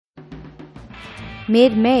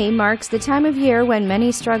Mid-May marks the time of year when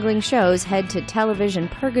many struggling shows head to television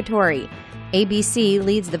purgatory. ABC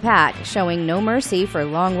leads the pack, showing no mercy for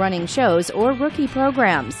long-running shows or rookie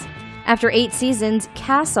programs. After 8 seasons,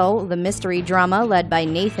 Castle, the mystery drama led by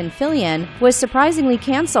Nathan Fillion, was surprisingly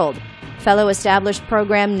canceled. Fellow established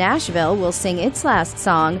program Nashville will sing its last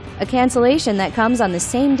song, a cancellation that comes on the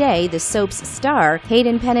same day the soap's star,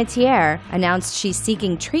 Hayden Panettiere, announced she's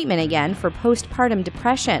seeking treatment again for postpartum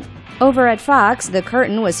depression. Over at Fox, the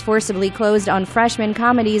curtain was forcibly closed on freshman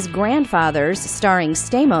comedies Grandfathers, starring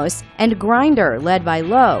Stamos, and Grinder, led by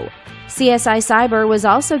Lowe. CSI Cyber was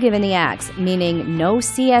also given the axe, meaning no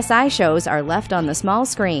CSI shows are left on the small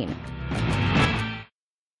screen.